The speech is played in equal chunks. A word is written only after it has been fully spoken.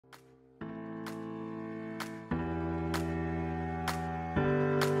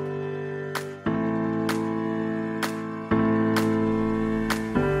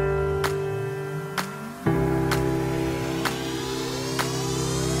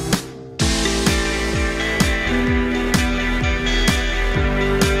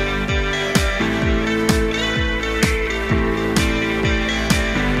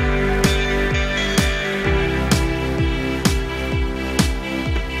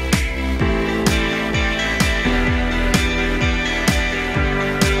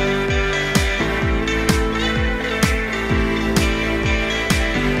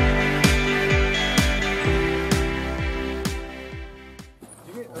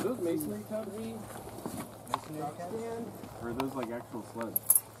Are those masonry tubs? Or are those like actual sleds?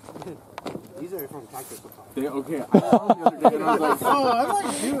 These are from Tractor Supply. Okay, I saw them the other day and I was like, oh, I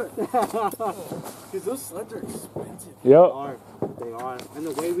might do it. Because those sleds are expensive. Yep. They are. And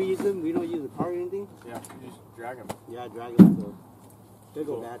the way we use them, we don't use a car or anything. Yeah, you just drag them. Yeah, drag them. So they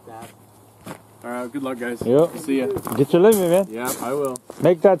go that fast. Alright, good luck, guys. Yep. See ya. Get your living, man. Yeah, I will.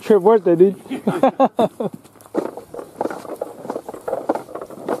 Make that trip worth it, dude.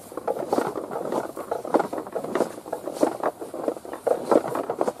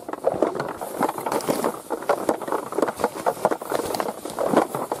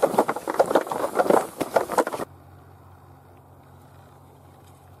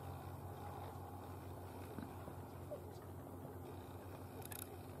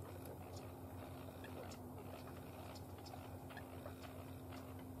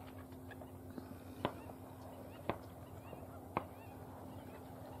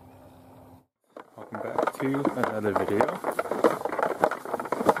 Welcome back to another video.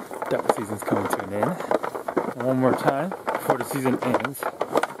 Duck season's coming to an end. One more time before the season ends.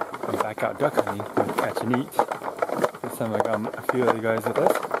 I'm back out duck hunting with Catch and Eat. This time I got a few other guys with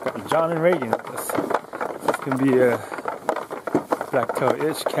us. Got John and Reagan with us. This can be a BlackTail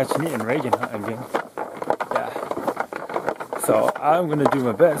Itch, Catch and Eat, and Reagan hunt again. Yeah. So I'm gonna do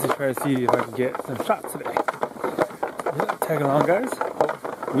my best to try to see if I can get some shots today. Yeah, tag along, guys.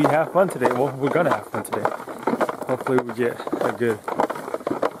 We have fun today. Well, we're gonna have fun today. Hopefully we get a good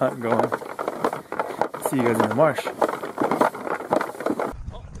hunt going. See you guys in the marsh. Oh, I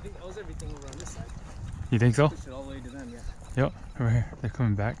think that was everything over on this side. You think so? Push it all the way to them, yeah. Yep, right here. They're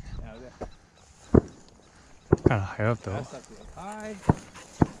coming back. Yeah, there. Kind of high up though. That's up real high.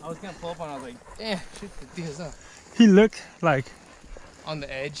 I was gonna pull up on it, I was like, damn, shoot the deer's up. He looked like On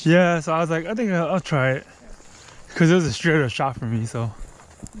the edge? yeah, so I was like, I think I'll try it. Because it was a straight up shot for me, so.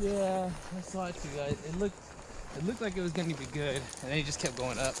 Yeah, I saw it too, guys. It looked like it was gonna be good, and then it just kept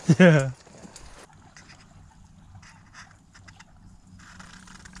going up. Yeah.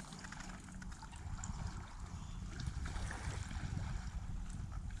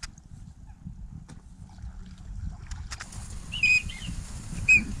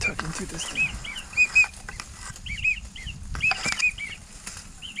 Tuck into this thing.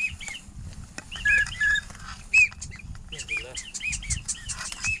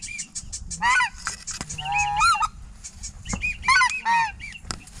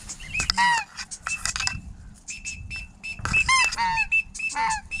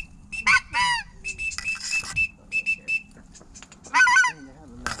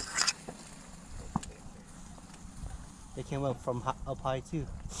 They came up from up high too.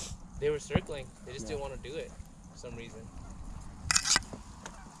 They were circling. They just didn't want to do it for some reason.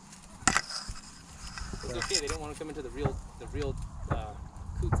 It's okay. They didn't want to come into the real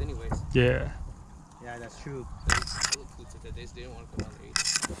coots anyways. Yeah. Yeah, that's true. The little coots that they just didn't want to come down there either.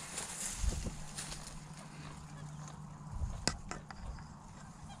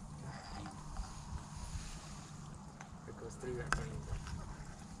 There goes 3 raccoons.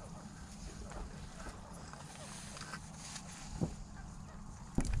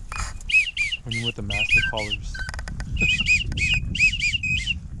 When you're with the master callers.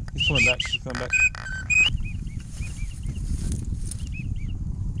 He's coming back, he's coming back.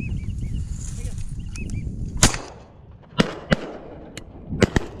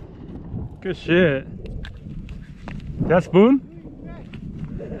 Good shit. Is that a spoon?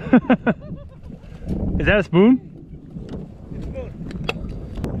 Is that a spoon? It's a spoon.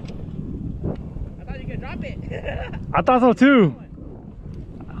 I thought you could drop it. I thought so too.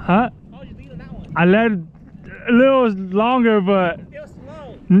 Huh? I let it a little longer, but It was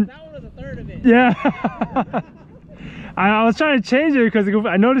slow. That one was a third of it. yeah. I was trying to change it because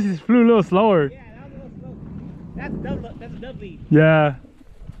I noticed it flew a little slower. Yeah, that was a little slow. That's a dub lead. Yeah.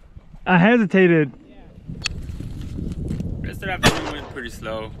 I hesitated. Yeah. The rest of the afternoon went pretty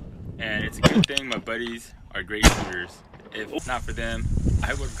slow, and it's a good thing my buddies are great shooters. If it's not for them,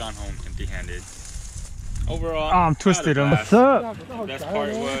 I would have gone home empty-handed. Overall, I'm twisted. What's up? The best part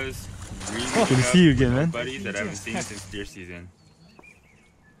was good to see you again, man. Buddies that I haven't seen since deer season.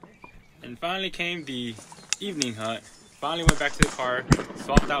 And finally came the evening hunt. Finally went back to the car,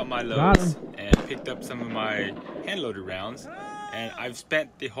 swapped out my loads, and picked up some of my hand-loaded rounds. And I've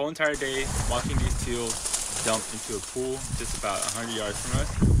spent the whole entire day watching these teals dump into a pool just about 100 yards from us.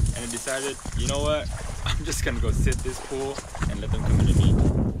 And I decided, you know what? I'm just gonna go sit this pool and let them come into me.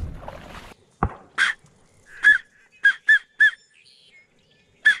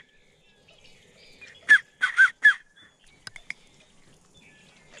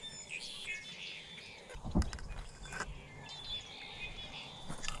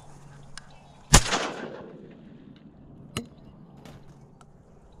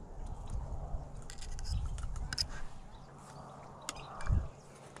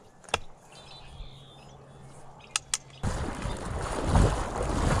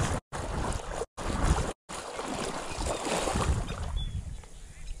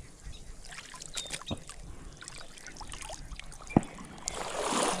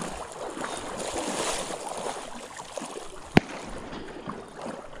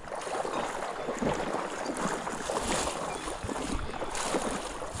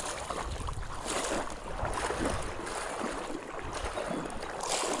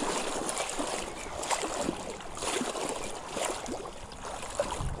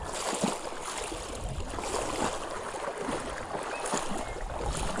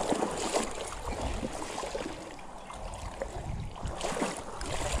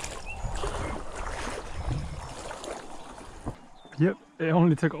 It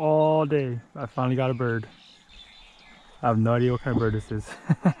only took all day. I finally got a bird. I have no idea what kind of bird this is.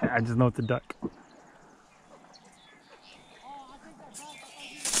 I just know it's a duck.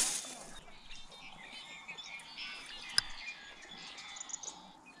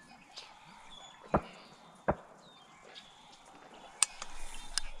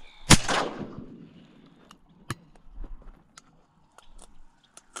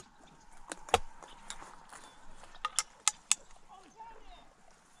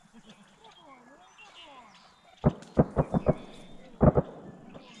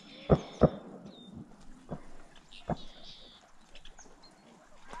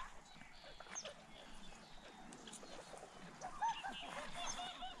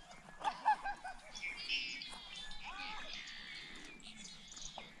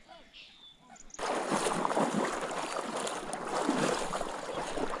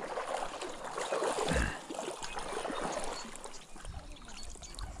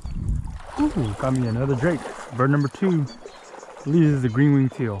 Ooh, got me another drake. Bird number 2. I believe this is the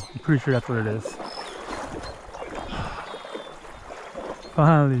green-winged teal. I'm pretty sure that's what it is.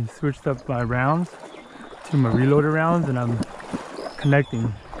 Finally switched up my rounds to my reloaded rounds and I'm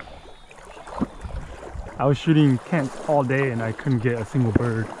connecting. I was shooting Kent all day and I couldn't get a single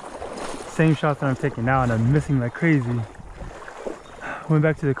bird. Same shots that I'm taking now and I'm missing like crazy. Went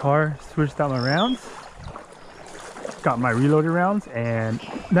back to the car, switched out my rounds, got my reloaded rounds, and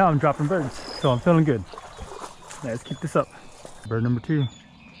now I'm dropping birds. So I'm feeling good. Let's keep this up. Bird number 2.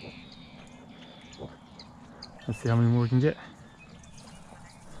 Let's see how many more we can get.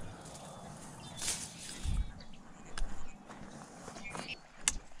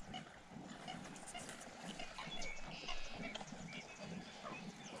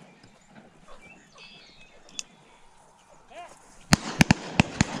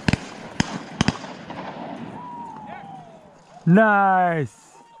 Nice!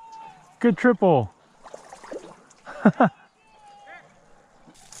 Good triple.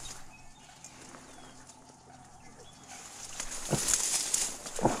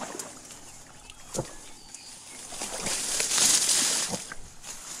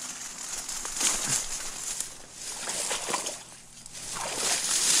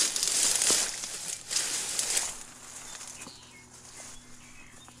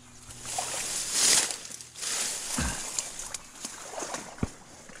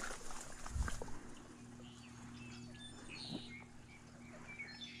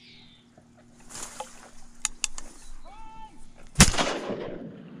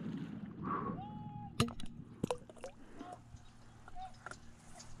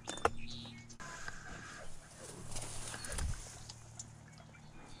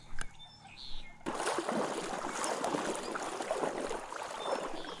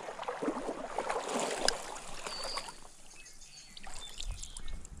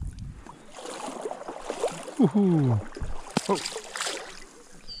 Woohoo! Oh.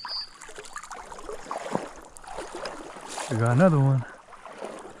 We got another one.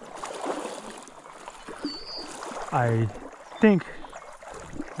 I think,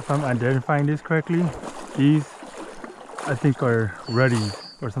 if I'm identifying this correctly, these I think are ruddies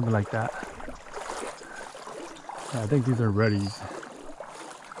or something like that. Yeah, I think these are ruddies.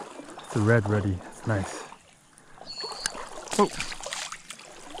 It's a red ruddy. It's nice. Oh.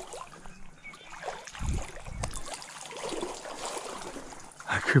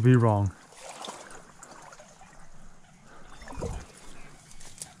 I could be wrong.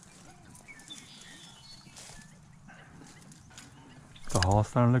 The hall's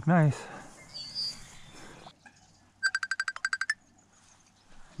starting to look nice.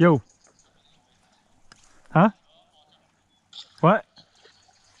 Yo. Huh? What?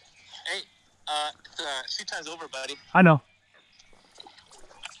 Hey, shoot time's over, buddy. I know.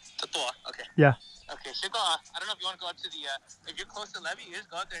 Okay. Yeah. Okay, so go, I don't know if you want to go up to the, if you're close to levee, you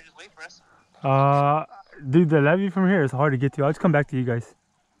just go out there and just wait for us. Dude, the levee from here is hard to get to. I'll just come back to you guys.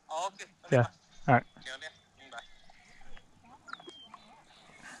 Oh, okay. Yeah. All right. Okay, bye.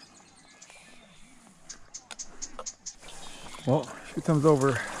 Well, shoot time's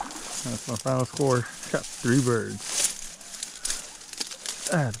over. That's my final score. Shot 3 birds.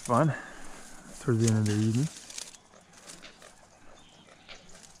 That's fun. Towards the end of the evening.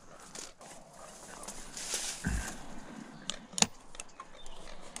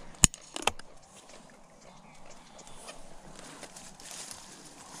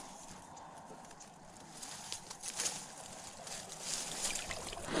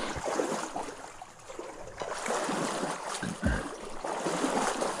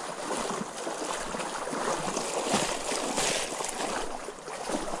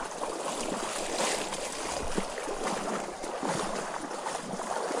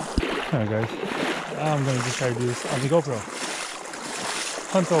 Alright guys, I'm gonna just try to do this on the GoPro.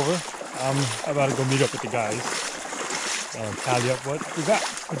 Hunt's over. I'm about to go meet up with the guys and tally up what we got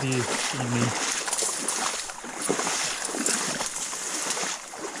for the evening.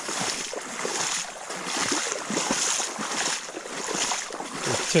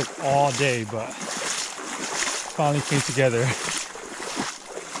 It took all day, but finally came together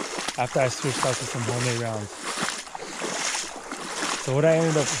after I switched out to some homemade rounds. So what I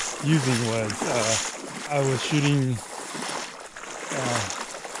ended up using was, I was shooting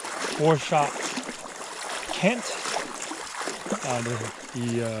 4-shot Kent,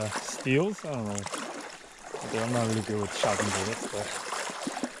 the steels. I don't know, I'm not really good with shotgun bullets,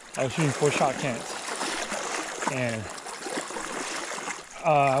 but I was shooting 4-shot Kent, and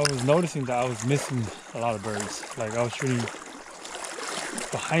I was noticing that I was missing a lot of birds. Like I was shooting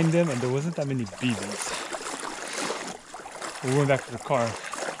behind them and there wasn't that many BBs. We went back to the car,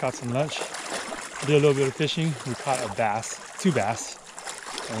 got some lunch, did a little bit of fishing. We caught a bass, 2 bass,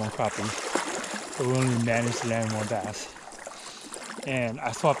 and 1 crappie. But we only managed to land 1 bass. And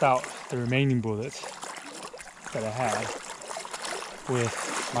I swapped out the remaining bullets that I had with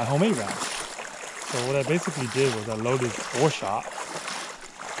my homemade rounds. So what I basically did was I loaded 4-shot,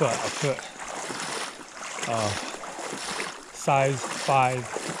 but I put size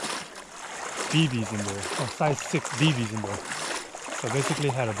 5 BBs in there, or size 6 BBs in there. So basically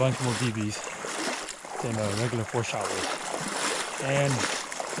had a bunch more BBs than a regular 4-shot would. And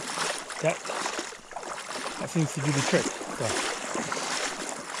that seems to do the trick. So.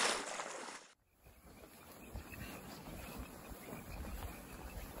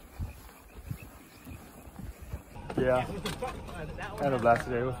 Yeah, I had a blast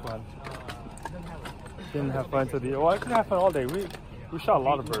today. It was fun. Didn't have fun today. Well, I couldn't have fun all day. We shot a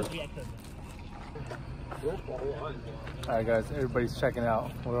lot of birds. Alright guys, everybody's checking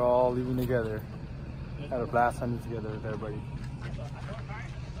out. We're all leaving together. Had a blast hunting together with everybody.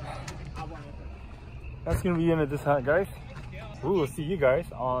 That's gonna be the end of this hunt, guys. We will see you guys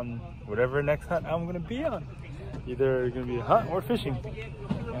on whatever next hunt I'm gonna be on. Either it's gonna be a hunt or fishing.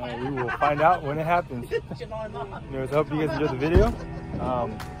 And we will find out when it happens. Anyways, I hope you guys enjoyed the video.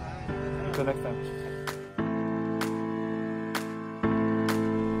 Until next time.